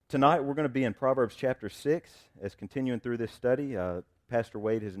Tonight we're going to be in Proverbs chapter 6 as continuing through this study. Pastor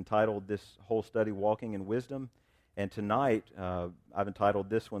Wade has entitled this whole study, Walking in Wisdom. And tonight, I've entitled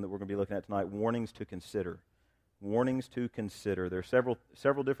this one that we're going to be looking at tonight, Warnings to Consider. Warnings to Consider. There are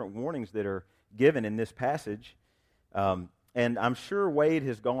several different warnings that are given in this passage. And I'm sure Wade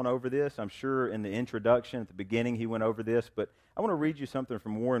has gone over this. I'm sure in the introduction, at the beginning, he went over this. But I want to read you something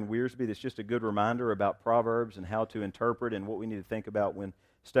from Warren Wiersbe that's just a good reminder about Proverbs and how to interpret and what we need to think about when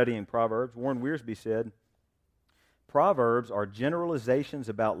studying Proverbs. Warren Wiersbe said, Proverbs are generalizations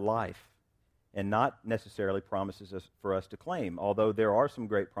about life and not necessarily promises for us to claim, although there are some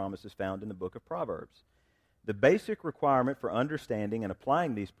great promises found in the book of Proverbs. The basic requirement for understanding and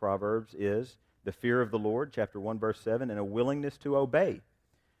applying these Proverbs is the fear of the Lord, chapter 1, verse 7, and a willingness to obey.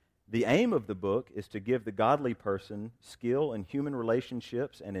 The aim of the book is to give the godly person skill in human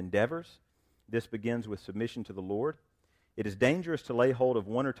relationships and endeavors. This begins with submission to the Lord. It is dangerous to lay hold of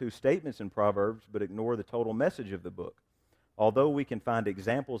one or two statements in Proverbs but ignore the total message of the book. Although we can find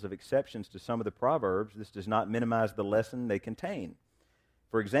examples of exceptions to some of the Proverbs, this does not minimize the lesson they contain.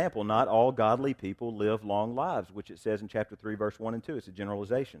 For example, not all godly people live long lives, which it says in chapter 3, verse 1 and 2. It's a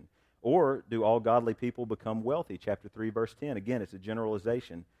generalization. Or do all godly people become wealthy? Chapter 3, verse 10. Again, it's a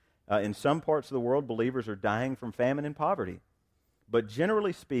generalization. In some parts of the world, believers are dying from famine and poverty. But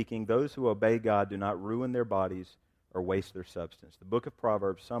generally speaking, those who obey God do not ruin their bodies or waste their substance. The book of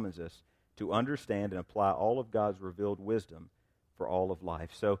Proverbs summons us to understand and apply all of God's revealed wisdom for all of life.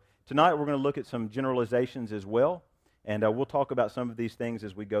 So tonight we're going to look at some generalizations as well, and we'll talk about some of these things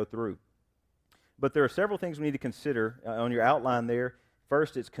as we go through. But there are several things we need to consider on your outline there.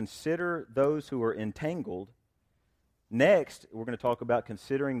 First, it's consider those who are entangled. Next, we're going to talk about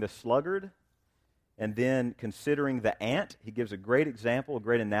considering the sluggard, and then considering the ant. He gives a great example, a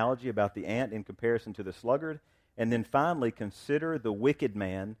great analogy about the ant in comparison to the sluggard. And then finally, consider the wicked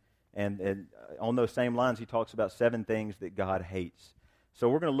man. And on those same lines, he talks about 7 things that God hates. So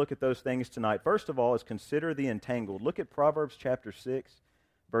we're going to look at those things tonight. First of all is consider the entangled. Look at Proverbs chapter 6,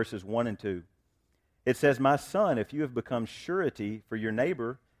 verses 1 and 2. It says, My son, if you have become surety for your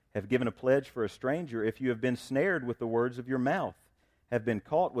neighbor, have given a pledge for a stranger, if you have been snared with the words of your mouth, have been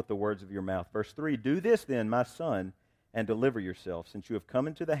caught with the words of your mouth. Verse 3, Do this then, my son, and deliver yourself, since you have come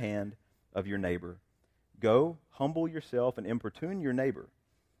into the hand of your neighbor. Go, humble yourself, and importune your neighbor.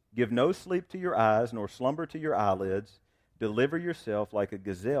 Give no sleep to your eyes, nor slumber to your eyelids. Deliver yourself like a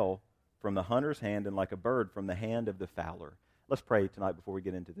gazelle from the hunter's hand, and like a bird from the hand of the fowler. Let's pray tonight before we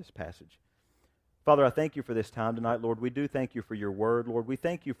get into this passage. Father, I thank you for this time tonight, Lord. We do thank you for your word, Lord. We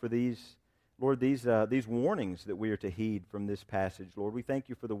thank you for these warnings that we are to heed from this passage, Lord. We thank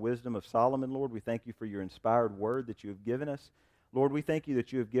you for the wisdom of Solomon, Lord. We thank you for your inspired word that you have given us. Lord, we thank you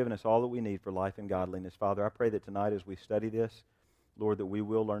that you have given us all that we need for life and godliness. Father, I pray that tonight as we study this, Lord, that we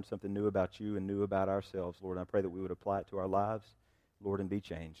will learn something new about you and new about ourselves, Lord. I pray that we would apply it to our lives, Lord, and be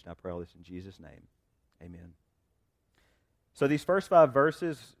changed. I pray all this in Jesus' name. Amen. So these first 5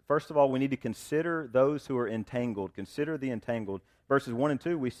 verses, first of all, we need to consider those who are entangled. Consider the entangled. Verses 1 and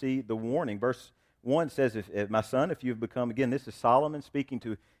 2, we see the warning. Verse 1 says, if my son, if you have become, again, this is Solomon speaking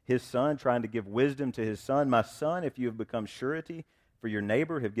to his son, trying to give wisdom to his son. My son, if you have become surety for your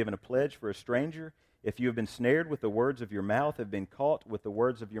neighbor, have given a pledge for a stranger, if you have been snared with the words of your mouth, have been caught with the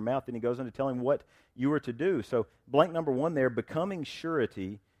words of your mouth. Then he goes on to tell him what you are to do. So blank number 1 there, becoming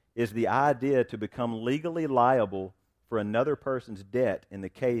surety is the idea to become legally liable for another person's debt in the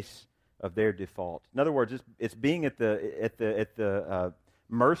case of their default. In other words, it's being at the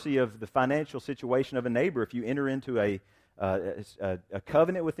mercy of the financial situation of a neighbor. If you enter into a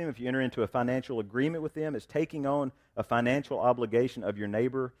covenant with them, if you enter into a financial agreement with them, it's taking on a financial obligation of your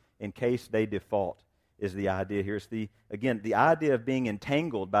neighbor in case they default is the idea here. It's the idea of being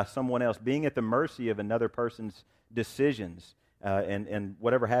entangled by someone else, being at the mercy of another person's decisions and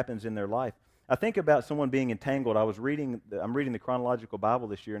whatever happens in their life. I think about someone being entangled. I'm reading the Chronological Bible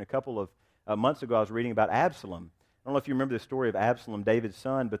this year, and a couple of months ago I was reading about Absalom. I don't know if you remember the story of Absalom, David's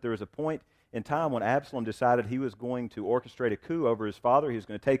son, but there was a point in time when Absalom decided he was going to orchestrate a coup over his father. He was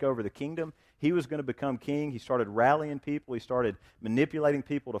going to take over the kingdom. He was going to become king. He started rallying people. He started manipulating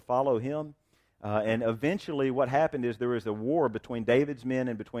people to follow him. And eventually what happened is there was a war between David's men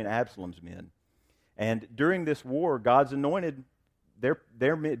and between Absalom's men. And during this war, God's anointed,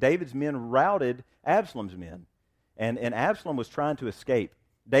 David's men routed Absalom's men. And Absalom was trying to escape.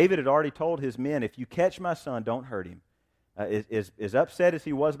 David had already told his men, if you catch my son, don't hurt him. As upset as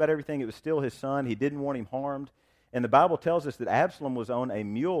he was about everything, it was still his son. He didn't want him harmed. And the Bible tells us that Absalom was on a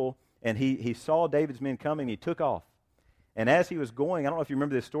mule, and he saw David's men coming, he took off. And as he was going, I don't know if you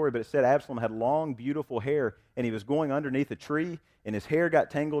remember this story, but it said Absalom had long, beautiful hair, and he was going underneath a tree, and his hair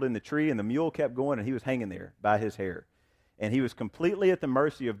got tangled in the tree, and the mule kept going, and he was hanging there by his hair. And he was completely at the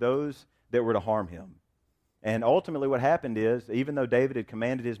mercy of those that were to harm him. And ultimately what happened is, even though David had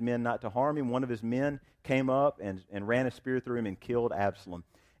commanded his men not to harm him, one of his men came up and ran a spear through him and killed Absalom.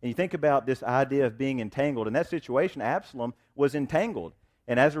 And you think about this idea of being entangled. In that situation, Absalom was entangled.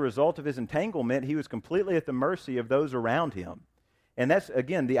 And as a result of his entanglement, he was completely at the mercy of those around him. And that's,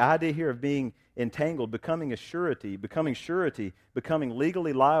 again, the idea here of being entangled, becoming surety, becoming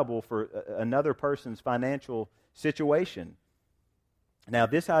legally liable for another person's financial situation. Now,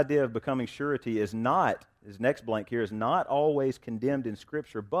 this idea of becoming surety is not, his next blank here, is not always condemned in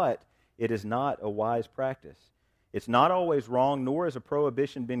Scripture, but it is not a wise practice. It's not always wrong, nor has a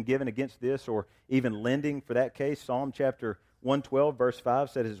prohibition been given against this, or even lending for that case. Psalm chapter 112, verse 5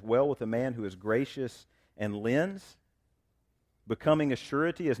 said, "It is well with a man who is gracious and lends." Becoming a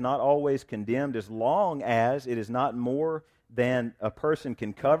surety is not always condemned as long as it is not more than a person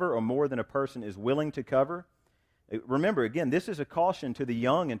can cover or more than a person is willing to cover. Remember, again, this is a caution to the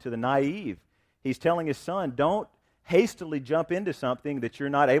young and to the naive. He's telling his son, don't hastily jump into something that you're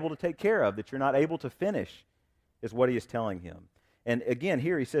not able to take care of, that you're not able to finish, is what he is telling him. And again,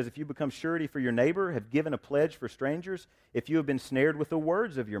 here he says, if you become surety for your neighbor, have given a pledge for strangers, if you have been snared with the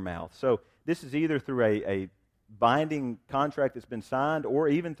words of your mouth. So this is either through a binding contract that's been signed or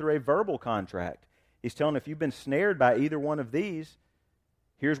even through a verbal contract. He's telling if you've been snared by either one of these,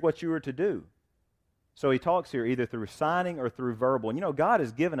 here's what you are to do. So he talks here either through signing or through verbal. And you know, God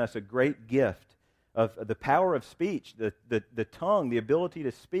has given us a great gift of the power of speech, the tongue, the ability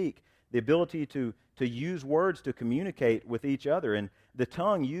to speak, the ability to use words to communicate with each other. And the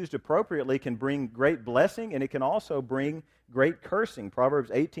tongue used appropriately can bring great blessing, and it can also bring great cursing.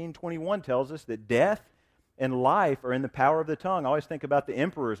 Proverbs 18:21 tells us that death and life are in the power of the tongue. I always think about the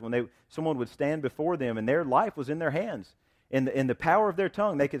emperors when someone would stand before them and their life was in their hands. In the power of their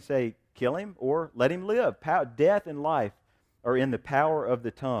tongue, they could say, kill him or let him live. Death and life are in the power of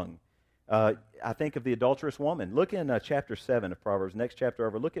the tongue. I think of the adulterous woman. Look in chapter 7 of Proverbs, next chapter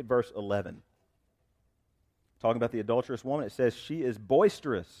over. Look at verse 11. Talking about the adulterous woman, it says, she is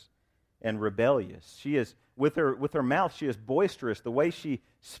boisterous and rebellious. She is, with her mouth, she is boisterous. The way she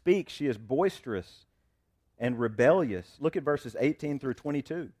speaks, she is boisterous and rebellious. Look at verses 18 through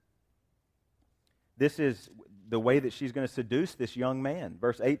 22. This is the way that she's going to seduce this young man.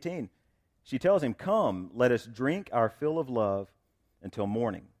 Verse 18, she tells him, come, let us drink our fill of love until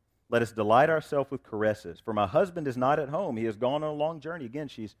morning. Let us delight ourselves with caresses. For my husband is not at home. He has gone on a long journey. Again,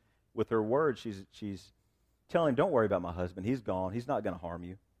 she's with her words, she's telling him, don't worry about my husband. He's gone. He's not going to harm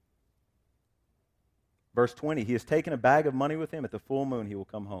you. Verse 20, he has taken a bag of money with him. At the full moon he will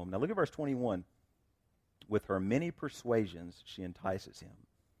come home. Now look at verse 21. With her many persuasions she entices him.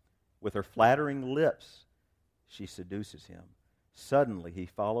 With her flattering lips she seduces him. Suddenly he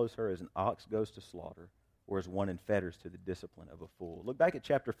follows her as an ox goes to slaughter, or as one in fetters to the discipline of a fool. Look back at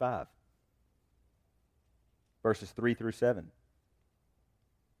chapter 5, verses 3 through 7.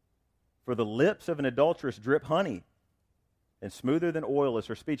 For the lips of an adulteress drip honey, and smoother than oil is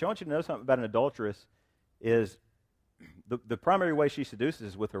her speech. I want you to know something about an adulteress is the primary way she seduces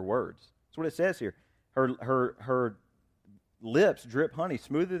is with her words. That's what it says here. Her lips drip honey,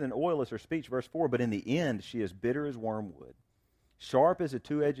 smoother than oil is her speech. Verse 4, but in the end she is bitter as wormwood, sharp as a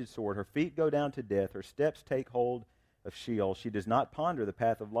two-edged sword. Her feet go down to death. Her steps take hold of Sheol. She does not ponder the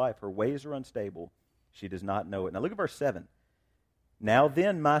path of life. Her ways are unstable. She does not know it. Now look at verse 7. Now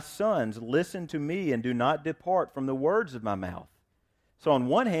then, my sons, listen to me and do not depart from the words of my mouth. So on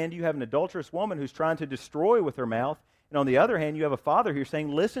one hand, you have an adulterous woman who's trying to destroy with her mouth. And on the other hand, you have a father here saying,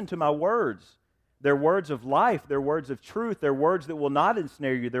 listen to my words. They're words of life. They're words of truth. They're words that will not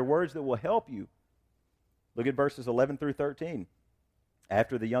ensnare you. They're words that will help you. Look at verses 11 through 13.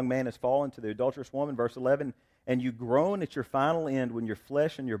 After the young man has fallen to the adulterous woman, verse 11, and you groan at your final end when your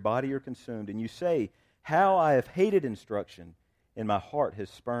flesh and your body are consumed. And you say, how I have hated instruction, and my heart has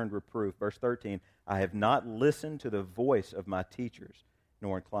spurned reproof. Verse 13, I have not listened to the voice of my teachers,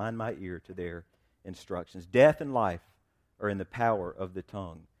 nor inclined my ear to their instructions. Death and life are in the power of the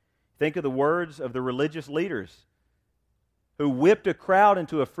tongue. Think of the words of the religious leaders who whipped a crowd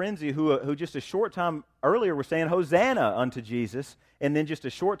into a frenzy, who just a short time earlier were saying, Hosanna unto Jesus, and then just a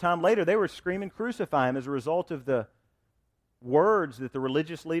short time later they were screaming, crucify him, as a result of the words that the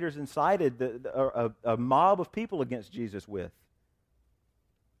religious leaders incited a mob of people against Jesus with.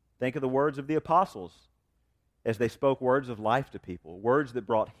 Think of the words of the apostles as they spoke words of life to people, words that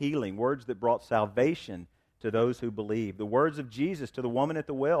brought healing, words that brought salvation to those who believe. The words of Jesus to the woman at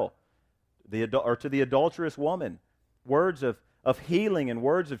the well, to the adulterous woman, words of healing and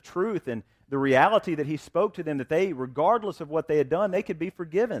words of truth and the reality that he spoke to them, that they, regardless of what they had done, they could be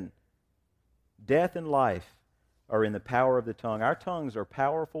forgiven. Death and life are in the power of the tongue. Our tongues are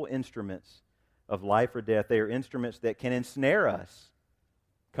powerful instruments of life or death. They are instruments that can ensnare us,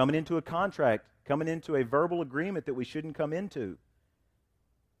 coming into a contract, coming into a verbal agreement that we shouldn't come into.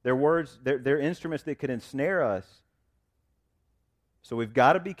 They're words, they're instruments that could ensnare us. So we've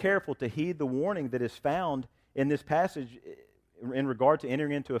got to be careful to heed the warning that is found in this passage in regard to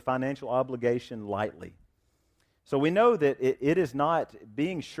entering into a financial obligation lightly. So we know that it is not,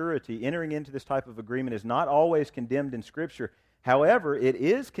 being surety, entering into this type of agreement is not always condemned in Scripture. However, it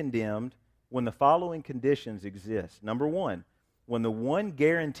is condemned when the following conditions exist. Number one, when the one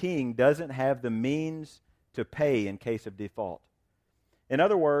guaranteeing doesn't have the means to pay in case of default. In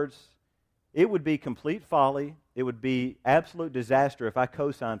other words, it would be complete folly, it would be absolute disaster if I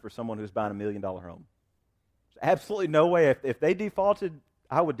co-signed for someone who's buying $1 million home. There's absolutely no way. If they defaulted,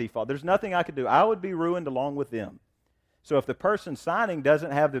 I would default. There's nothing I could do. I would be ruined along with them. So if the person signing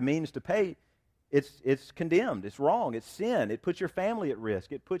doesn't have the means to pay, it's condemned. It's wrong. It's sin. It puts your family at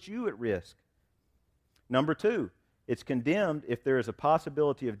risk. It puts you at risk. Number two, it's condemned if there is a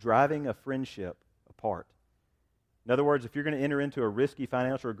possibility of driving a friendship apart. In other words, if you're going to enter into a risky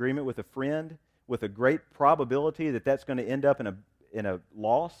financial agreement with a friend with a great probability that that's going to end up in a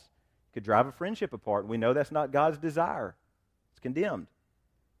loss, it could drive a friendship apart. And we know that's not God's desire. It's condemned.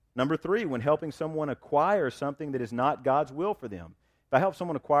 Number three, when helping someone acquire something that is not God's will for them. If I help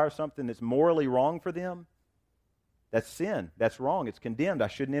someone acquire something that's morally wrong for them, that's sin. That's wrong. It's condemned. I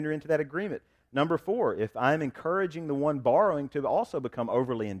shouldn't enter into that agreement. Number four, if I'm encouraging the one borrowing to also become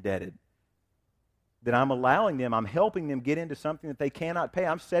overly indebted, then I'm allowing them, I'm helping them get into something that they cannot pay.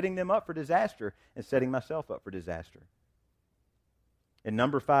 I'm setting them up for disaster and setting myself up for disaster. And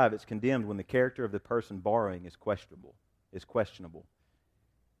number five, it's condemned when the character of the person borrowing is questionable.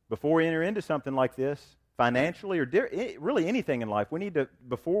 Before we enter into something like this, financially or really anything in life, we need to,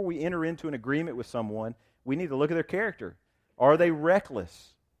 before we enter into an agreement with someone, we need to look at their character. Are they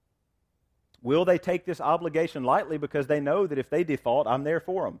reckless? Will they take this obligation lightly because they know that if they default, I'm there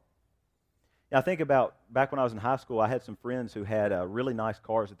for them? Now, I think about back when I was in high school, I had some friends who had really nice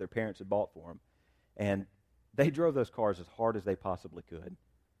cars that their parents had bought for them. And they drove those cars as hard as they possibly could.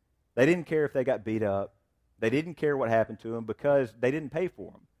 They didn't care if they got beat up. They didn't care what happened to them because they didn't pay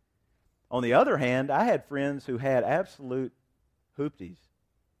for them. On the other hand, I had friends who had absolute hoopties,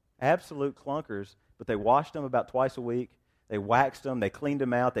 absolute clunkers, but they washed them about twice a week. They waxed them. They cleaned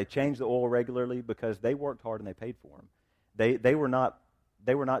them out. They changed the oil regularly because they worked hard and they paid for them. They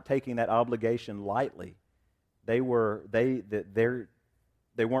were not taking that obligation lightly. They weren't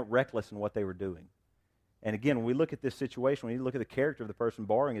reckless in what they were doing. And again, when we look at this situation, we need to look at the character of the person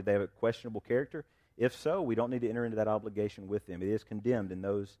borrowing. If they have a questionable character, if so, we don't need to enter into that obligation with them. It is condemned in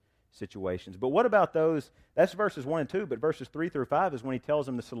those situations. But what about those? That's verses 1 and 2, but verses 3 through 5 is when he tells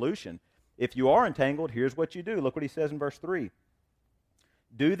them the solution. If you are entangled, here's what you do. Look what he says in verse 3.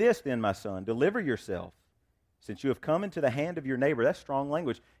 Do this then, my son, deliver yourself, since you have come into the hand of your neighbor. That's strong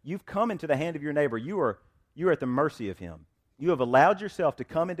language. You've come into the hand of your neighbor. You are at the mercy of him. You have allowed yourself to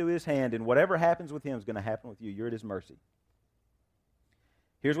come into his hand, and whatever happens with him is going to happen with you. You're at his mercy.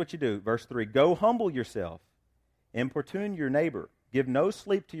 Here's what you do. Verse 3. Go humble yourself, importune your neighbor. Give no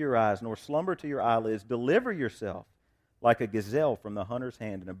sleep to your eyes, nor slumber to your eyelids. Deliver yourself like a gazelle from the hunter's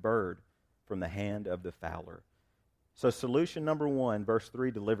hand and a bird from the hand of the fowler. So solution number 1, verse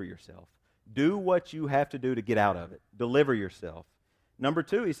 3, deliver yourself. Do what you have to do to get out of it. Deliver yourself. Number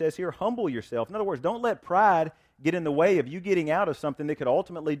 2, he says here, humble yourself. In other words, don't let pride get in the way of you getting out of something that could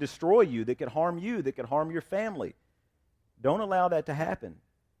ultimately destroy you, that could harm you, that could harm your family. Don't allow that to happen.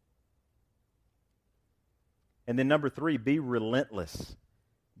 And then number 3, be relentless.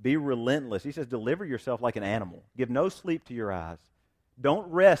 Be relentless. He says, deliver yourself like an animal. Give no sleep to your eyes.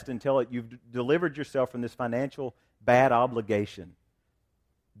 Don't rest until you've delivered yourself from this financial bad obligation.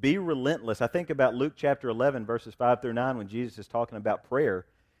 Be relentless. I think about Luke chapter 11, verses 5 through 9, when Jesus is talking about prayer.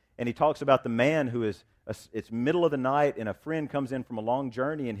 And he talks about the man who it's middle of the night, and a friend comes in from a long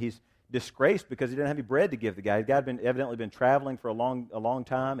journey, and he's disgraced because he didn't have any bread to give the guy. The guy had evidently been traveling for a long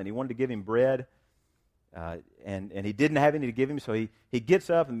time, and he wanted to give him bread. And he didn't have any to give him, so he gets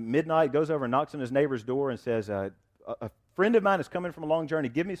up at midnight, goes over and knocks on his neighbor's door and says, a friend of mine is coming from a long journey.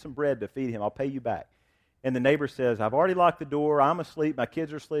 Give me some bread to feed him. I'll pay you back. And the neighbor says, I've already locked the door. I'm asleep. My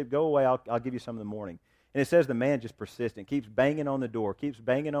kids are asleep. Go away. I'll give you some in the morning. And it says the man just persistent, keeps banging on the door.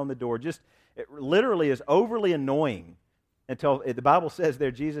 Just it literally is overly annoying until the Bible says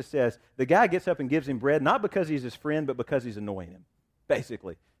there, Jesus says, the guy gets up and gives him bread, not because he's his friend, but because he's annoying him,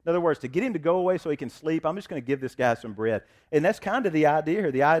 basically. In other words, to get him to go away so he can sleep, I'm just going to give this guy some bread. And that's kind of the idea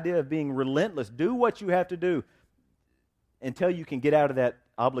here, the idea of being relentless. Do what you have to do until you can get out of that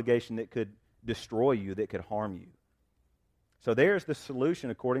obligation that could destroy you, that could harm you. So there's the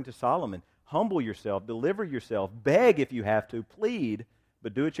solution according to Solomon. Humble yourself, deliver yourself, beg if you have to, plead,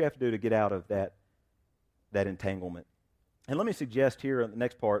 but do what you have to do to get out of that entanglement. And let me suggest here, the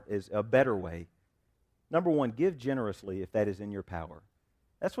next part is a better way. Number one, give generously if that is in your power.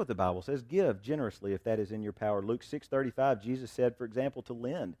 That's what the Bible says. Give generously if that is in your power. Luke 6:35, Jesus said, for example, to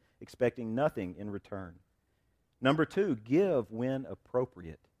lend, expecting nothing in return. Number two, give when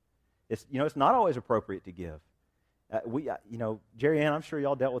appropriate. It's not always appropriate to give. Jerry Ann, I'm sure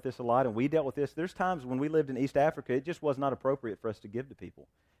y'all dealt with this a lot, and we dealt with this. There's times when we lived in East Africa, it just was not appropriate for us to give to people.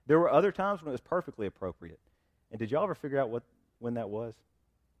 There were other times when it was perfectly appropriate. And did y'all ever figure out when that was?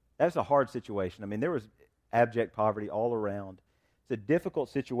 That's a hard situation. I mean, there was abject poverty all around. It's a difficult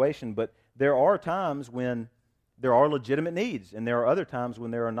situation, but there are times when there are legitimate needs, and there are other times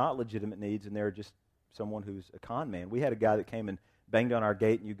when there are not legitimate needs, and they're just someone who's a con man. We had a guy that came and banged on our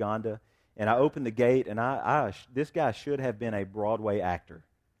gate in Uganda, and I opened the gate, and this guy should have been a Broadway actor.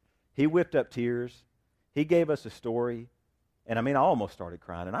 He whipped up tears. He gave us a story, and I almost started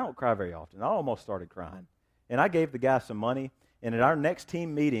crying, and I don't cry very often. I almost started crying. And I gave the guy some money, and at our next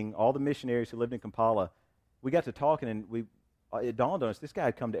team meeting, all the missionaries who lived in Kampala, we got to talking, and it dawned on us, this guy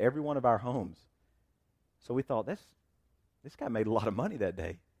had come to every one of our homes. So we thought, this guy made a lot of money that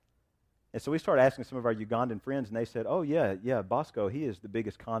day. And so we started asking some of our Ugandan friends, and they said, oh, yeah, Bosco, he is the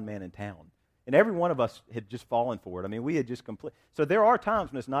biggest con man in town. And every one of us had just fallen for it. We had just So there are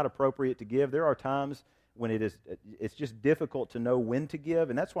times when it's not appropriate to give. There are times when it's just difficult to know when to give.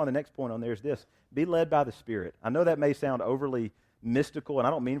 And that's why the next point on there is this: be led by the Spirit. I know that may sound overly mystical, and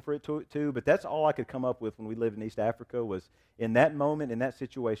I don't mean for it to, but that's all I could come up with when we lived in East Africa was in that moment, in that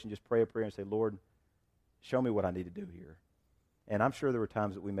situation, just pray a prayer and say, Lord, show me what I need to do here. And I'm sure there were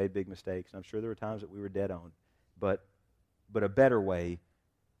times that we made big mistakes, and I'm sure there were times that we were dead on. But a better way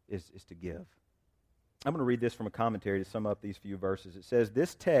is to give. I'm going to read this from a commentary to sum up these few verses. It says,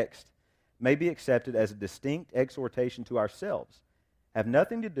 this text may be accepted as a distinct exhortation to ourselves, have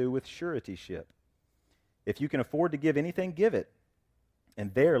nothing to do with suretyship. If you can afford to give anything, give it,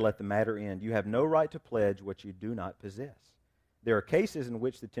 and there let the matter end. You have no right to pledge what you do not possess. There are cases in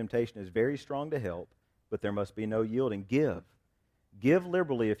which the temptation is very strong to help, but there must be no yielding. Give. Give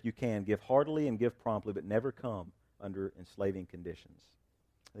liberally if you can. Give heartily and give promptly, but never come under enslaving conditions.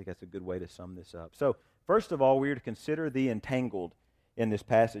 I think that's a good way to sum this up. So, first of all, we are to consider the entangled in this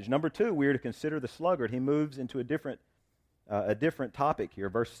passage. Number two, we are to consider the sluggard. He moves into a different topic here,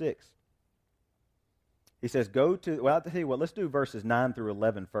 verse 6. He says, I'll tell you what, let's do verses 9 through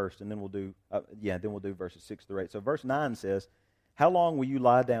 11 first, and then we'll do verses 6 through 8. So verse 9 says, how long will you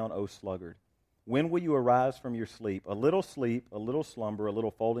lie down, O sluggard? When will you arise from your sleep? A little slumber, a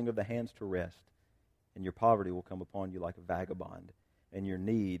little folding of the hands to rest, and your poverty will come upon you like a vagabond, and your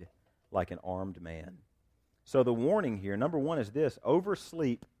need like an armed man. So the warning here, number one, is this: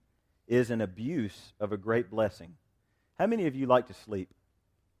 oversleep is an abuse of a great blessing. How many of you like to sleep?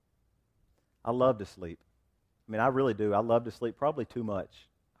 I love to sleep. I really do. I love to sleep, probably too much.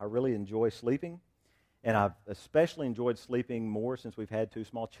 I really enjoy sleeping, and I've especially enjoyed sleeping more since we've had 2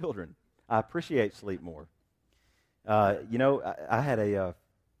 small children. I appreciate sleep more. I had a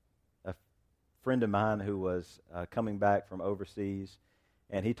friend of mine who was coming back from overseas,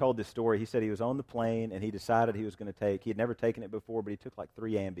 and he told this story. He said he was on the plane, and he decided he was going to take, he had never taken it before, but he took like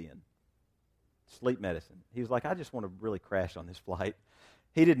 3 Ambien, sleep medicine. He was like, I just want to really crash on this flight.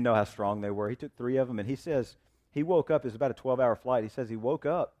 He didn't know how strong they were. He took 3 of them, and he says he woke up. It was about a 12-hour flight. He says he woke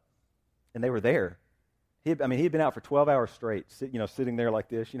up, and they were there. He had been out for 12 hours straight, sitting there like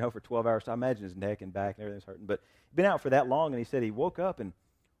this, for 12 hours. I imagine his neck and back and everything's hurting. But he'd been out for that long, and he said he woke up, and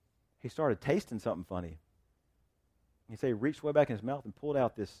he started tasting something funny. He said he reached way back in his mouth and pulled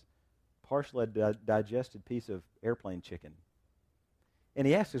out this partially digested piece of airplane chicken. And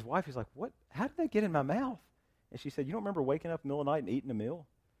he asked his wife, he's like, "What? How did that get in my mouth?" And she said, "You don't remember waking up in the middle of the night and eating a meal?"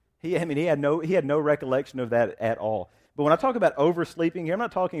 He had no recollection of that at all. But when I talk about oversleeping here, I'm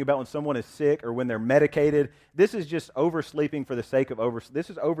not talking about when someone is sick or when they're medicated. This is just oversleeping for the sake of This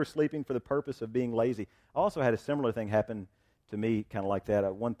is oversleeping for the purpose of being lazy. I also had a similar thing happen to me, kind of like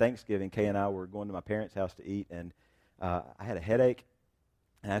that. One Thanksgiving, Kay and I were going to my parents' house to eat, and I had a headache.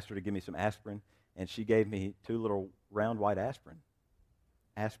 I asked her to give me some aspirin, and she gave me 2 little round white aspirin.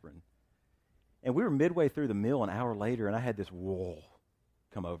 And we were midway through the meal an hour later, and I had this whoa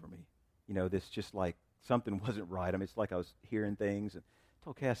come over me. This just like something wasn't right. It's like I was hearing things. And I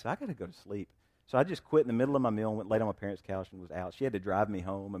told Cass, I got to go to sleep. So I just quit in the middle of my meal and went laid on my parents' couch and was out. She had to drive me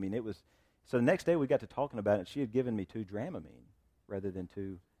home. So the next day we got to talking about it, and she had given me 2 Dramamine rather than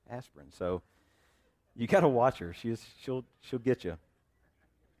 2 aspirin. So you got to watch her. She'll get you.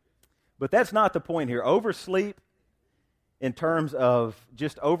 But that's not the point here. Oversleep, in terms of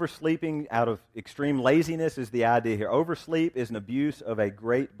just oversleeping out of extreme laziness, is the idea here. Oversleep is an abuse of a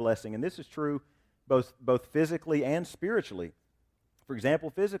great blessing. And this is true both physically and spiritually. For example,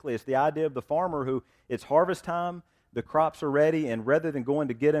 physically, it's the idea of the farmer who, it's harvest time, the crops are ready, and rather than going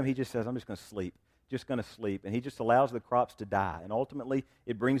to get them, he just says, I'm just going to sleep. Just going to sleep. And he just allows the crops to die. And ultimately,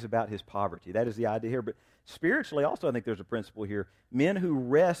 it brings about his poverty. That is the idea here. But spiritually, also, I think there's a principle here. Men who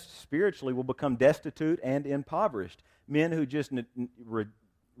rest spiritually will become destitute and impoverished. Men who just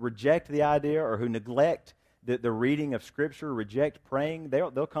reject the idea or who neglect the reading of Scripture, reject praying,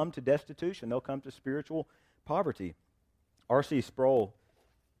 they'll come to destitution. They'll come to spiritual poverty. R.C. Sproul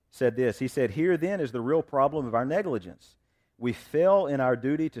said this. He said, "Here then is the real problem of our negligence. We fail in our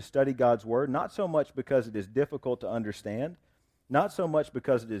duty to study God's Word, not so much because it is difficult to understand, not so much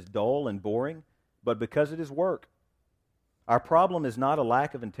because it is dull and boring, but because it is work. Our problem is not a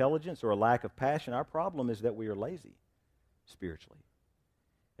lack of intelligence or a lack of passion. Our problem is that we are lazy spiritually."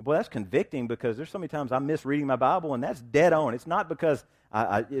 And boy, that's convicting, because there's so many times I miss reading my Bible, and that's dead on. It's not because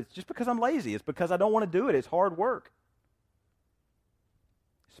it's just because I'm lazy. It's because I don't want to do it. It's hard work.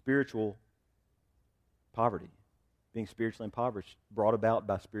 Spiritual poverty, being spiritually impoverished, brought about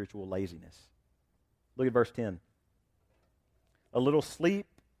by spiritual laziness. Look at verse 10. A little sleep,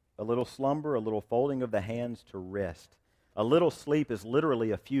 a little slumber, a little folding of the hands to rest. A little sleep is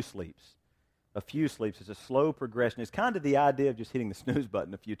literally a few sleeps. A few sleeps is a slow progression. It's kind of the idea of just hitting the snooze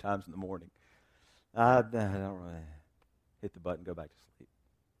button a few times in the morning. I don't really hit the button, go back to sleep.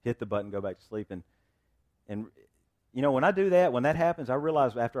 Hit the button, go back to sleep. And you know, when I do that, when that happens, I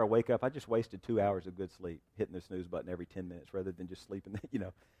realize after I wake up, I just wasted 2 hours of good sleep, hitting the snooze button every 10 minutes rather than just sleeping, you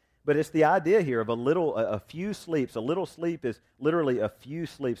know. But it's the idea here of a few sleeps. A little sleep is literally a few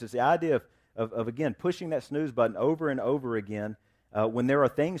sleeps. It's the idea of again, pushing that snooze button over and over again when there are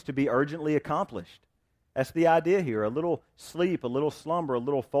things to be urgently accomplished. That's the idea here. A little sleep, a little slumber, a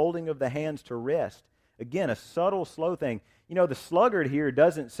little folding of the hands to rest. Again, a subtle, slow thing. You know, the sluggard here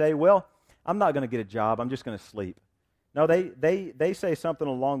doesn't say, well, I'm not going to get a job, I'm just going to sleep. No, they say something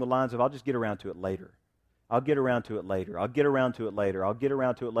along the lines of, I'll just get around to it later. I'll get around to it later. I'll get around to it later. I'll get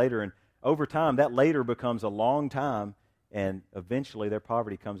around to it later. And over time, that later becomes a long time, and eventually their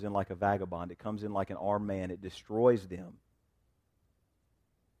poverty comes in like a vagabond. It comes in like an armed man. It destroys them.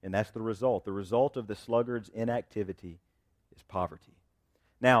 And that's the result. The result of the sluggard's inactivity is poverty.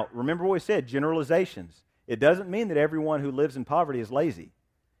 Now, remember what we said, generalizations. It doesn't mean that everyone who lives in poverty is lazy.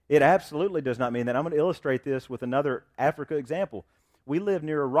 It absolutely does not mean that. I'm going to illustrate this with another Africa example. We lived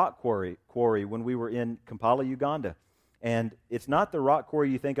near a rock quarry when we were in Kampala, Uganda. And it's not the rock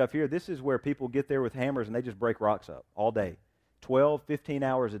quarry you think of here. This is where people get there with hammers and they just break rocks up all day. 12, 15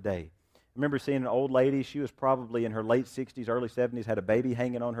 hours a day. I remember seeing an old lady. She was probably in her late 60s, early 70s, had a baby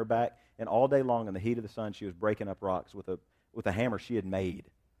hanging on her back, and all day long in the heat of the sun, she was breaking up rocks with a hammer she had made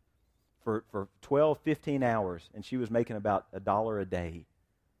for 12, 15 hours, and she was making about $1 a day.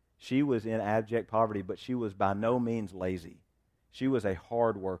 She was in abject poverty, but she was by no means lazy. She was a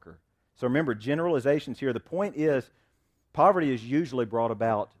hard worker. So remember, generalizations here. The point is, poverty is usually brought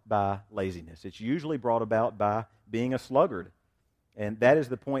about by laziness. It's usually brought about by being a sluggard. And that is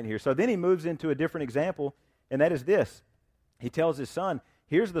the point here. So then he moves into a different example, and that is this. He tells his son,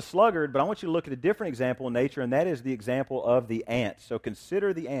 here's the sluggard, but I want you to look at a different example in nature, and that is the example of the ant. So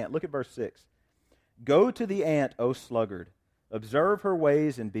consider the ant. Look at verse 6. Go to the ant, O sluggard. Observe her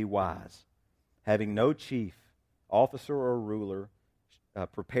ways and be wise. Having no chief, officer, or ruler,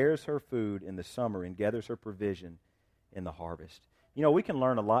 prepares her food in the summer and gathers her provision in the harvest. You know, we can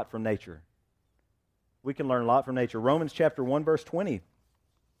learn a lot from nature. We can learn a lot from nature. Romans chapter 1, verse 20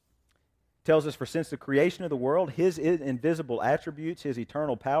 tells us, for since the creation of the world, his invisible attributes, his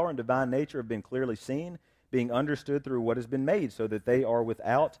eternal power and divine nature have been clearly seen, being understood through what has been made, so that they are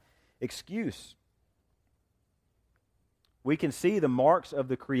without excuse. We can see the marks of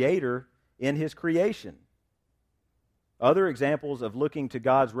the Creator in his creation. Other examples of looking to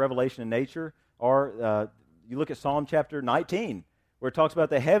God's revelation in nature are, you look at Psalm chapter 19, where it talks about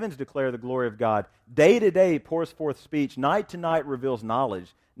the heavens declare the glory of God. Day to day pours forth speech. Night to night reveals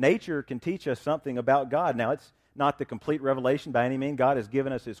knowledge. Nature can teach us something about God. Now, it's not the complete revelation by any means. God has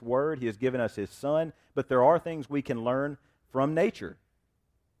given us His Word. He has given us His Son. But there are things we can learn from nature.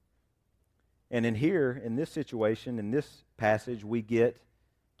 And in this situation, in this passage, we get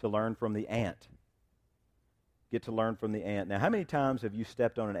to learn from the ant. get to learn from the ant. Now, how many times have you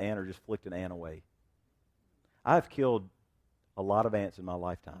stepped on an ant or just flicked an ant away? I've killed a lot of ants in my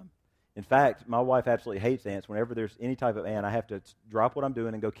lifetime. In fact, my wife absolutely hates ants. Whenever there's any type of ant, I have to drop what I'm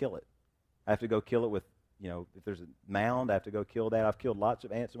doing and go kill it. I have to go kill it with, if there's a mound, I have to go kill that. I've killed lots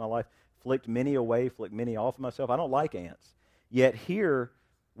of ants in my life, flicked many away, flicked many off of myself. I don't like ants. Yet here,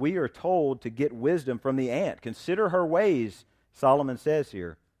 we are told to get wisdom from the ant. Consider her ways, Solomon says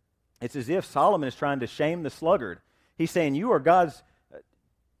here. It's as if Solomon is trying to shame the sluggard. He's saying, you are God's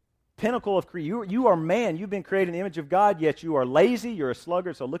pinnacle of creation. You are man. You've been created in the image of God, yet you are lazy. You're a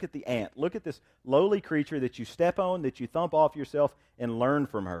sluggard. So look at the ant. Look at this lowly creature that you step on, that you thump off yourself, and learn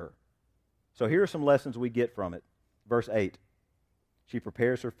from her. So here are some lessons we get from it. Verse 8. She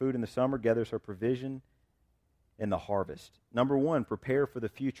prepares her food in the summer, gathers her provision in the harvest. Number one, prepare for the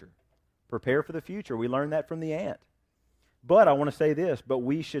future. Prepare for the future. We learn that from the ant. But I want to say this, but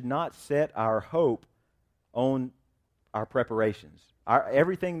we should not set our hope on our preparations.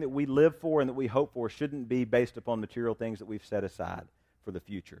 Everything that we live for and that we hope for shouldn't be based upon material things that we've set aside for the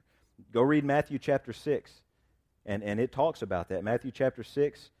future. Go read Matthew chapter 6, and it talks about that. Matthew chapter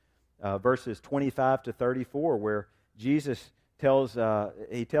 6, verses 25 to 34, where Jesus tells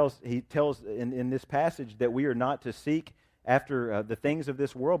in this passage that we are not to seek after the things of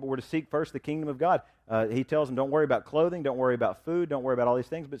this world, but we're to seek first the kingdom of God. He tells them, don't worry about clothing, don't worry about food, don't worry about all these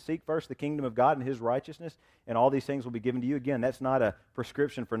things, but seek first the kingdom of God and His righteousness, and all these things will be given to you. Again, that's not a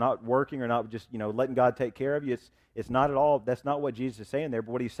prescription for not working or not just letting God take care of you. It's not at all. That's not what Jesus is saying there.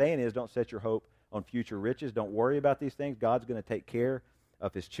 But what He's saying is, don't set your hope on future riches. Don't worry about these things. God's going to take care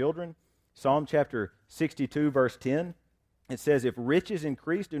of His children. Psalm chapter 62, verse 10, it says, if riches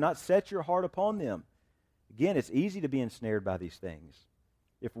increase, do not set your heart upon them. Again, it's easy to be ensnared by these things.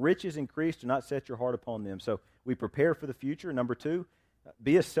 If riches increase, do not set your heart upon them. So we prepare for the future. Number two,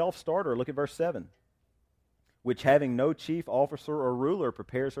 be a self-starter. Look at verse 7. Which having no chief officer or ruler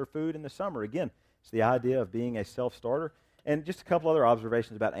prepares her food in the summer. Again, it's the idea of being a self-starter. And just a couple other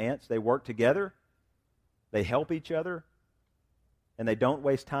observations about ants. They work together. They help each other. And they don't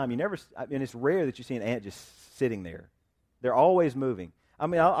waste time. It's rare that you see an ant just sitting there. They're always moving.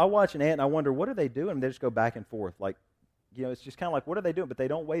 I watch an ant and I wonder, what are they doing? They just go back and forth. It's just kind of like, what are they doing? But they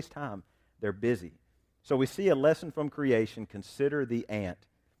don't waste time. They're busy. So we see a lesson from creation. Consider the ant.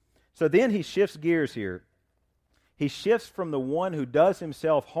 So then he shifts gears here. He shifts from the one who does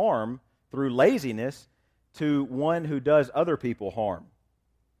himself harm through laziness to one who does other people harm.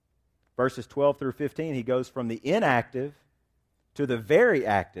 Verses 12 through 15, he goes from the inactive to the very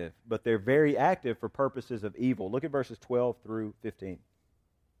active, but they're very active for purposes of evil. Look at verses 12 through 15.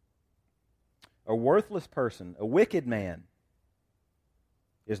 A worthless person, a wicked man,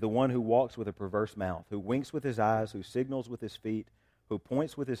 is the one who walks with a perverse mouth, who winks with his eyes, who signals with his feet, who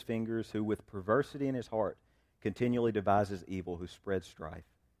points with his fingers, who with perversity in his heart continually devises evil, who spreads strife.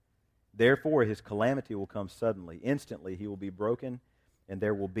 Therefore his calamity will come suddenly. Instantly he will be broken, and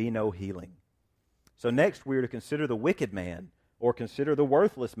there will be no healing. So next we are to consider the wicked man, or consider the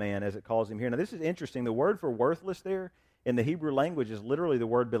worthless man, as it calls him here. Now this is interesting. The word for worthless there in the Hebrew language is literally the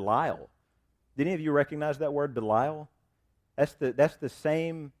word Belial. Did any of you recognize that word, Belial? That's the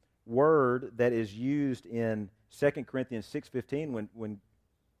same word that is used in 2 Corinthians 6:15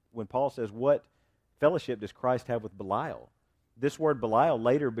 when Paul says, what fellowship does Christ have with Belial? This word Belial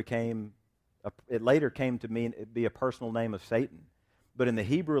later came to be a personal name of Satan. But in the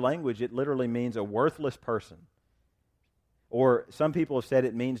Hebrew language, it literally means a worthless person. Or some people have said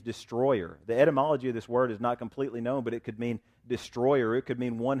it means destroyer. The etymology of this word is not completely known, but it could mean destroyer. It could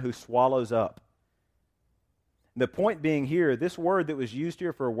mean one who swallows up. The point being here, this word that was used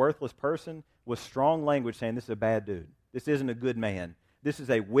here for a worthless person was strong language saying this is a bad dude. This isn't a good man. This is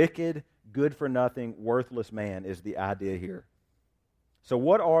a wicked, good-for-nothing, worthless man is the idea here. So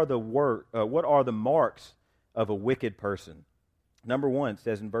what are the marks of a wicked person? Number one, it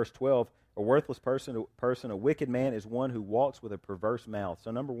says in verse 12, a worthless person, a wicked man is one who walks with a perverse mouth.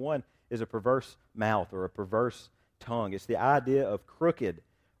 So number one is a perverse mouth or a perverse tongue. It's the idea of crooked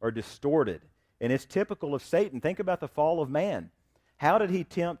or distorted. And it's typical of Satan. Think about the fall of man. How did he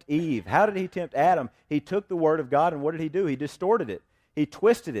tempt Eve? How did he tempt Adam? He took the word of God, and what did he do? He distorted it. He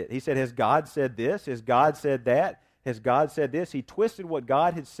twisted it. He said, has God said this? Has God said that? Has God said this? He twisted what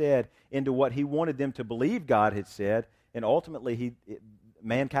God had said into what he wanted them to believe God had said, and ultimately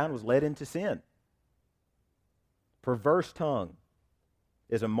mankind was led into sin. Perverse tongue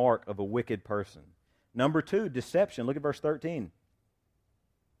is a mark of a wicked person. Number two, deception. Look at verse 13.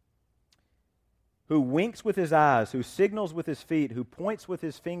 Who winks with his eyes, who signals with his feet, who points with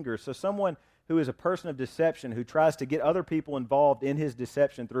his fingers. So someone who is a person of deception, who tries to get other people involved in his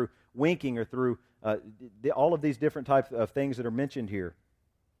deception through winking or through all of these different types of things that are mentioned here.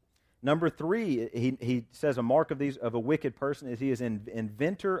 Number 3, he says a mark of a wicked person is he is an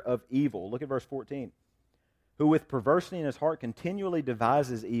inventor of evil. Look at verse 14. Who with perversity in his heart continually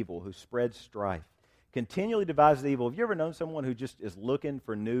devises evil, who spreads strife. Continually devises evil. Have you ever known someone who just is looking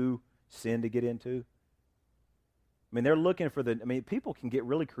for new sin to get into? I mean, they're looking for people can get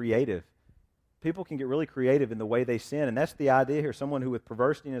really creative. People can get really creative in the way they sin, and that's the idea here. Someone who with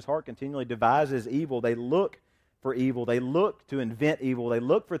perversity in his heart continually devises evil. They look for evil. They look to invent evil. They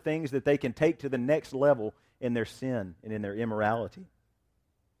look for things that they can take to the next level in their sin and in their immorality.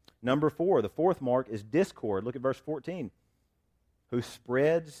 Number 4, the fourth mark is discord. Look at verse 14. Who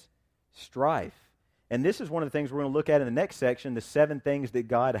spreads strife. And this is one of the things we're going to look at in the next section, the 7 things that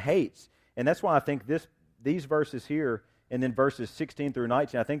God hates. And that's why I think these verses here and then verses 16 through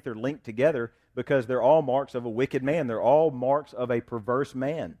 19, I think they're linked together because they're all marks of a wicked man. They're all marks of a perverse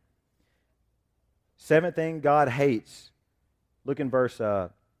man. 7th thing God hates. Look in verse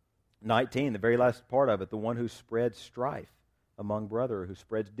 19, the very last part of it, the one who spreads strife among brethren, who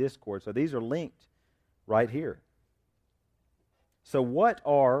spreads discord. So these are linked right here. So what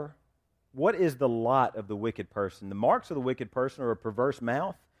is the lot of the wicked person? The marks of the wicked person are a perverse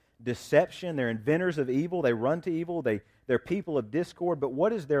mouth, deception, they're inventors of evil, they run to evil, they're people of discord, but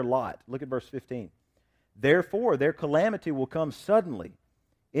what is their lot? Look at verse 15. Therefore, their calamity will come suddenly.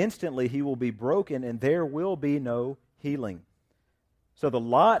 Instantly he will be broken, and there will be no healing. So the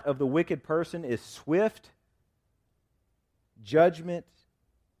lot of the wicked person is swift judgment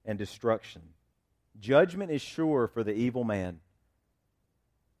and destruction. Judgment is sure for the evil man.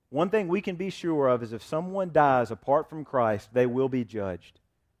 One thing we can be sure of is if someone dies apart from Christ, they will be judged.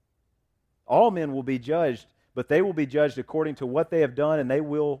 All men will be judged, but they will be judged according to what they have done, and they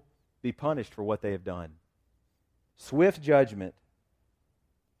will be punished for what they have done. Swift judgment.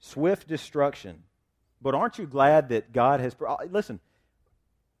 Swift destruction. But aren't you glad that God has... Listen,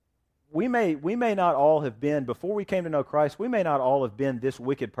 we may not all have been, before we came to know Christ, we may not all have been this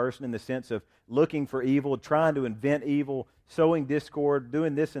wicked person in the sense of looking for evil, trying to invent evil, sowing discord,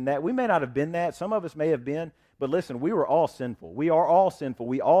 doing this and that. We may not have been that. Some of us may have been. But listen, we were all sinful. We are all sinful.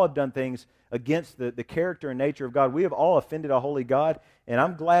 We all have done things against the character and nature of God. We have all offended a holy God. And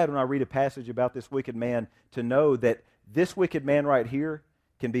I'm glad when I read a passage about this wicked man to know that this wicked man right here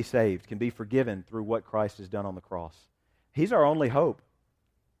can be saved, can be forgiven through what Christ has done on the cross. He's our only hope.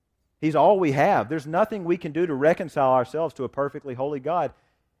 He's all we have. There's nothing we can do to reconcile ourselves to a perfectly holy God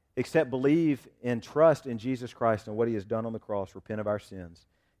except believe and trust in Jesus Christ and what He has done on the cross, repent of our sins,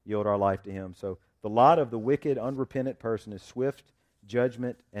 yield our life to Him. So the lot of the wicked, unrepentant person is swift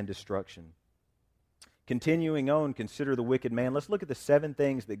judgment and destruction. Continuing on, consider the wicked man. Let's look at the 7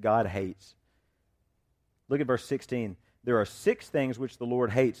 things that God hates. Look at verse 16. There are 6 things which the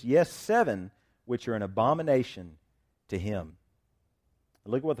Lord hates, yes, 7 which are an abomination to Him.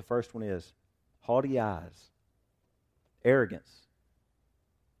 And look at what the first one is. Haughty eyes. Arrogance.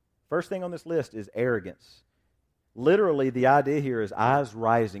 First thing on this list is arrogance. Literally, the idea here is eyes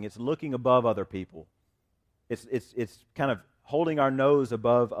rising. It's looking above other people. It's kind of holding our nose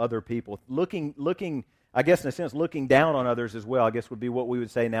above other people. Looking, I guess in a sense, looking down on others as well, I guess would be what we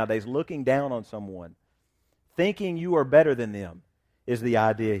would say nowadays. Looking down on someone. Thinking you are better than them is the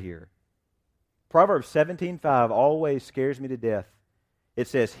idea here. Proverbs 17:5 always scares me to death. It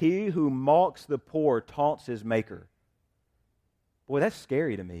says, he who mocks the poor taunts his maker. Boy, that's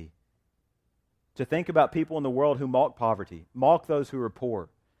scary to me. To think about people in the world who mock poverty, mock those who are poor.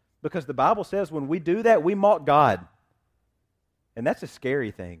 Because the Bible says when we do that, we mock God. And that's a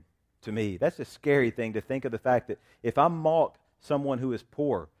scary thing to me. That's a scary thing to think of the fact that if I mock someone who is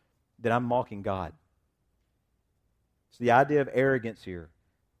poor, that I'm mocking God. It's the idea of arrogance here.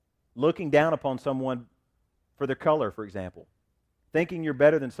 Looking down upon someone for their color, for example. Thinking you're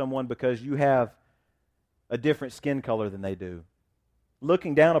better than someone because you have a different skin color than they do.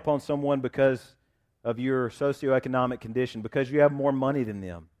 Looking down upon someone because of your socioeconomic condition, because you have more money than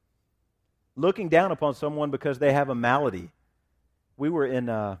them. Looking down upon someone because they have a malady. We were in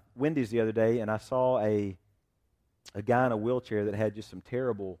Wendy's the other day, and I saw a guy in a wheelchair that had just some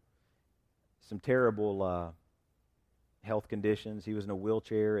terrible health conditions. He was in a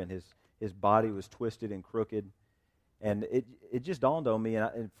wheelchair, and his body was twisted and crooked. And it just dawned on me,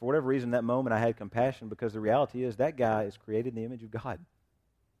 and for whatever reason, that moment I had compassion, because the reality is that guy is created in the image of God.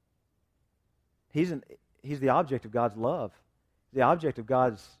 He's the object of God's love, the object of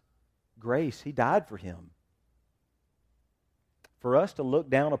God's grace. He died for him. For us to look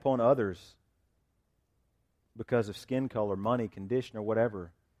down upon others because of skin color, money, condition, or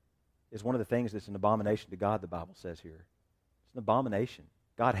whatever is one of the things that's an abomination to God, the Bible says here. It's an abomination.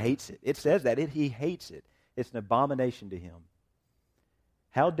 God hates it. It says that. He hates it. It's an abomination to Him.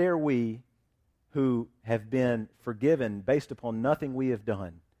 How dare we who have been forgiven based upon nothing we have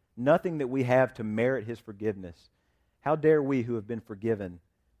done, nothing that we have to merit His forgiveness, how dare we who have been forgiven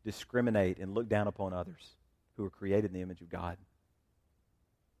discriminate and look down upon others who are created in the image of God?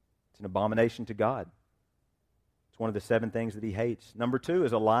 It's an abomination to God. It's one of the 7 things that He hates. Number 2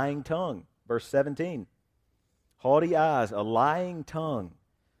 is a lying tongue. Verse 17. Haughty eyes, a lying tongue.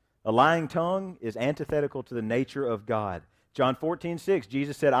 A lying tongue is antithetical to the nature of God. John 14:6,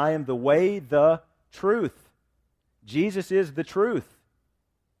 Jesus said, I am the way, the truth. Jesus is the truth.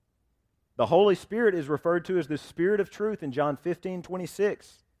 The Holy Spirit is referred to as the Spirit of truth in John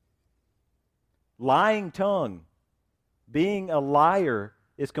 15:26. Lying tongue, being a liar,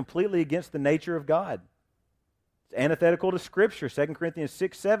 is completely against the nature of God. It's antithetical to Scripture. 2 Corinthians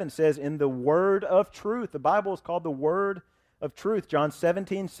 6:7 says, in the word of truth. The Bible is called the word of truth. John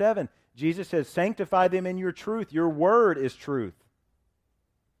 17:7, Jesus says, sanctify them in your truth. Your word is truth.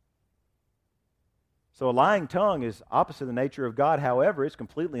 So a lying tongue is opposite of the nature of God. However, it's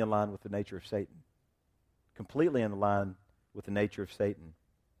completely in line with the nature of Satan. Completely in line with the nature of Satan.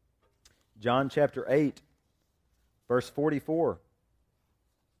 John chapter 8, verse 44.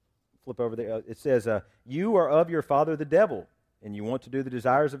 Flip over there. It says, you are of your father the devil, and you want to do the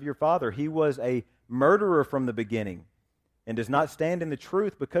desires of your father. He was a murderer from the beginning, and does not stand in the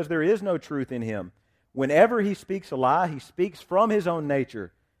truth, because there is no truth in him. Whenever he speaks a lie, he speaks from his own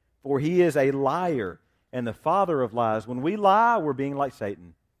nature, for he is a liar and the father of lies. When we lie, we're being like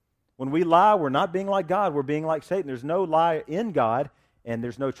Satan. When we lie, we're not being like God, we're being like Satan. There's no lie in God, and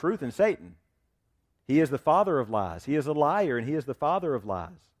there's no truth in Satan. He is the father of lies. He is a liar, and he is the father of lies.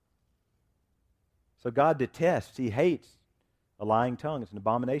 So God detests, He hates a lying tongue. It's an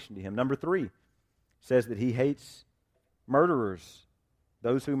abomination to Him. Number 3 says that He hates murderers,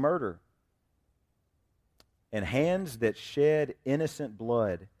 those who murder, and hands that shed innocent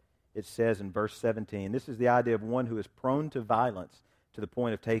blood, it says in verse 17. This is the idea of one who is prone to violence to the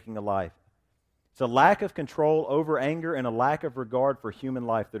point of taking a life. It's a lack of control over anger and a lack of regard for human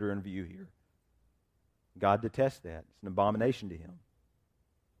life that are in view here. God detests that. It's an abomination to Him.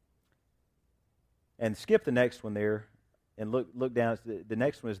 And skip the next one there and look down. The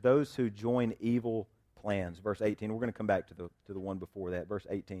next one is those who join evil plans. Verse 18. We're going to come back to the one before that. Verse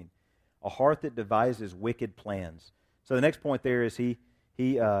 18. A heart that devises wicked plans. So the next point there is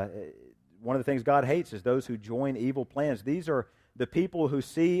one of the things God hates is those who join evil plans. These are the people who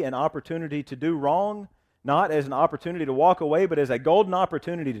see an opportunity to do wrong, not as an opportunity to walk away, but as a golden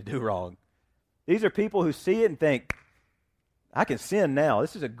opportunity to do wrong. These are people who see it and think, I can sin now.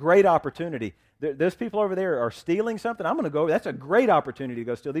 This is a great opportunity. Those people over there are stealing something. I'm going to go. That's a great opportunity to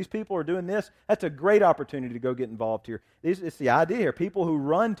go steal. These people are doing this. That's a great opportunity to go get involved here. It's the idea here. People who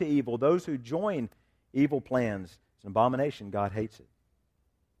run to evil, those who join evil plans. It's an abomination. God hates it.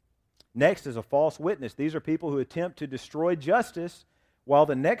 Next is a false witness. These are people who attempt to destroy justice, while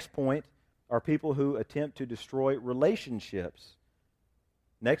the next point are people who attempt to destroy relationships.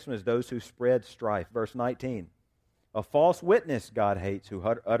 Next one is those who spread strife. Verse 19. A false witness God hates, who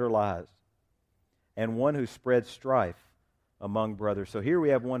utter lies, and one who spreads strife among brothers. So here we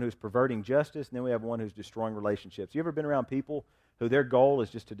have one who's perverting justice, and then we have one who's destroying relationships. You ever been around people who their goal is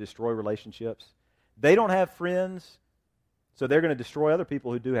just to destroy relationships? They don't have friends, so they're going to destroy other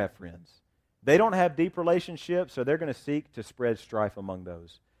people who do have friends. They don't have deep relationships, so they're going to seek to spread strife among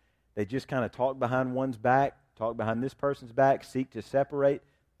those. They just kind of talk behind one's back, talk behind this person's back, seek to separate.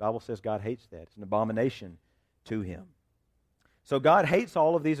 The Bible says God hates that. It's an abomination to Him. So God hates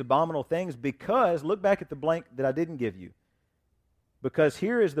all of these abominable things because, look back at the blank that I didn't give you, because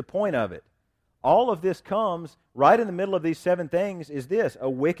here is the point of it. All of this comes right in the middle of these 7 things is this, a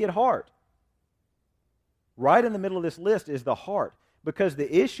wicked heart. Right in the middle of this list is the heart, because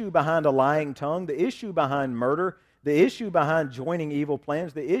the issue behind a lying tongue, the issue behind murder, the issue behind joining evil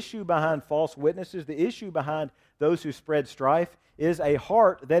plans, the issue behind false witnesses, the issue behind those who spread strife is a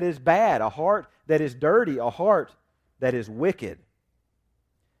heart that is bad, a heart that is dirty, a heart that is wicked.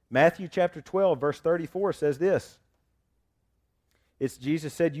 Matthew chapter 12, verse 34 says this. It's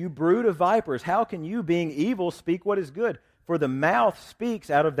Jesus said, you brood of vipers, how can you, being evil, speak what is good? For the mouth speaks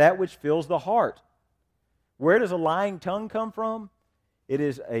out of that which fills the heart. Where does a lying tongue come from? It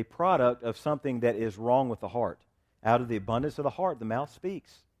is a product of something that is wrong with the heart. Out of the abundance of the heart, the mouth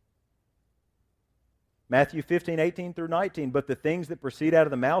speaks. Matthew 15, 18 through 19, but the things that proceed out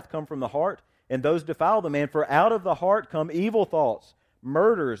of the mouth come from the heart, and those defile the man. For out of the heart come evil thoughts,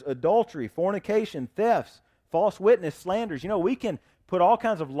 murders, adultery, fornication, thefts, false witness, slanders. You know, we can put all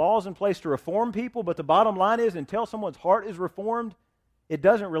kinds of laws in place to reform people, but the bottom line is, until someone's heart is reformed, it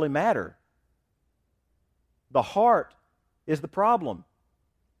doesn't really matter. The heart is the problem.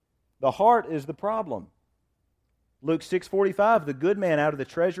 The heart is the problem. Luke 6:45, the good man out of the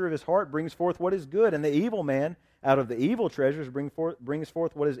treasure of his heart brings forth what is good, and the evil man out of the evil treasures brings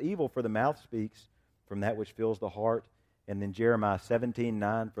forth what is evil, for the mouth speaks from that which fills the heart. And then Jeremiah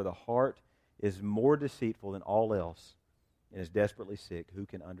 17:9, for the heart is more deceitful than all else and is desperately sick. Who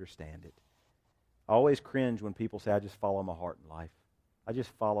can understand it? I always cringe when people say, I just follow my heart in life. I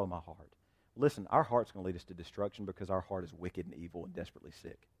just follow my heart. Listen, our heart's going to lead us to destruction because our heart is wicked and evil and desperately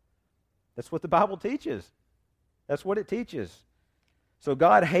sick. That's what the Bible teaches. That's what it teaches. So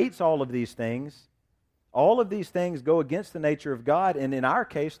God hates all of these things. All of these things go against the nature of God, and in our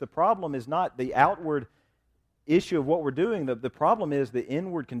case, the problem is not the outward issue of what we're doing. The problem is the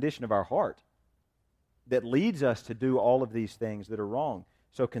inward condition of our heart that leads us to do all of these things that are wrong.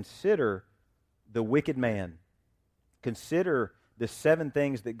 So consider the wicked man. Consider the 7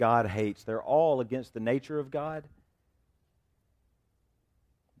 things that God hates. They're all against the nature of God.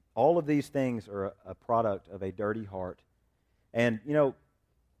 All of these things are a product of a dirty heart. And,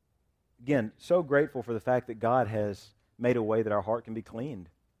 again, so grateful for the fact that God has made a way that our heart can be cleaned.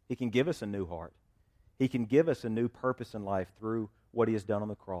 He can give us a new heart. He can give us a new purpose in life through what He has done on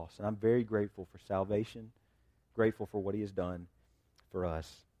the cross. And I'm very grateful for salvation, grateful for what He has done for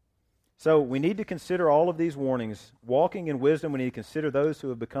us. So we need to consider all of these warnings. Walking in wisdom, we need to consider those who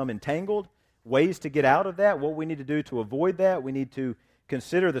have become entangled, ways to get out of that, what we need to do to avoid that. We need to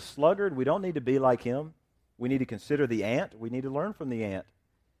consider the sluggard. We don't need to be like him. We need to consider the ant. We need to learn from the ant.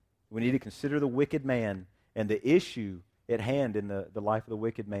 We need to consider the wicked man and the issue at hand in the life of the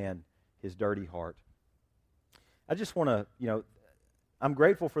wicked man, his dirty heart. I just want to, I'm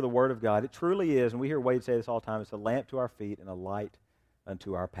grateful for the Word of God. It truly is, and we hear Wade say this all the time, it's a lamp to our feet and a light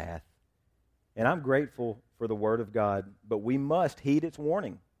unto our path. And I'm grateful for the Word of God, but we must heed its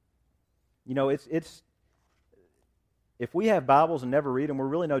warning. It's if we have Bibles and never read them, we're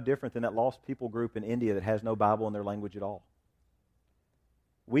really no different than that lost people group in India that has no Bible in their language at all.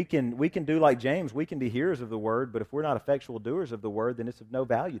 We can do like James. We can be hearers of the Word, but if we're not effectual doers of the Word, then it's of no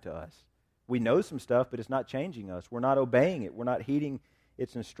value to us. We know some stuff, but it's not changing us. We're not obeying it. We're not heeding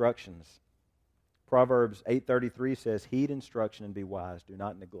its instructions. Proverbs 8:33 says, heed instruction and be wise. Do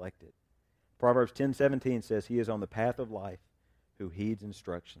not neglect it. Proverbs 10:17 says, he is on the path of life who heeds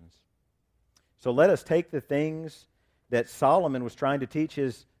instructions. So let us take the things that Solomon was trying to teach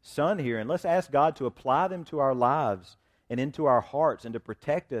his son here, and let's ask God to apply them to our lives and into our hearts and to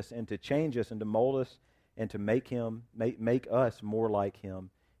protect us and to change us and to mold us and to make us more like Him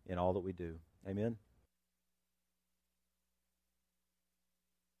in all that we do. Amen.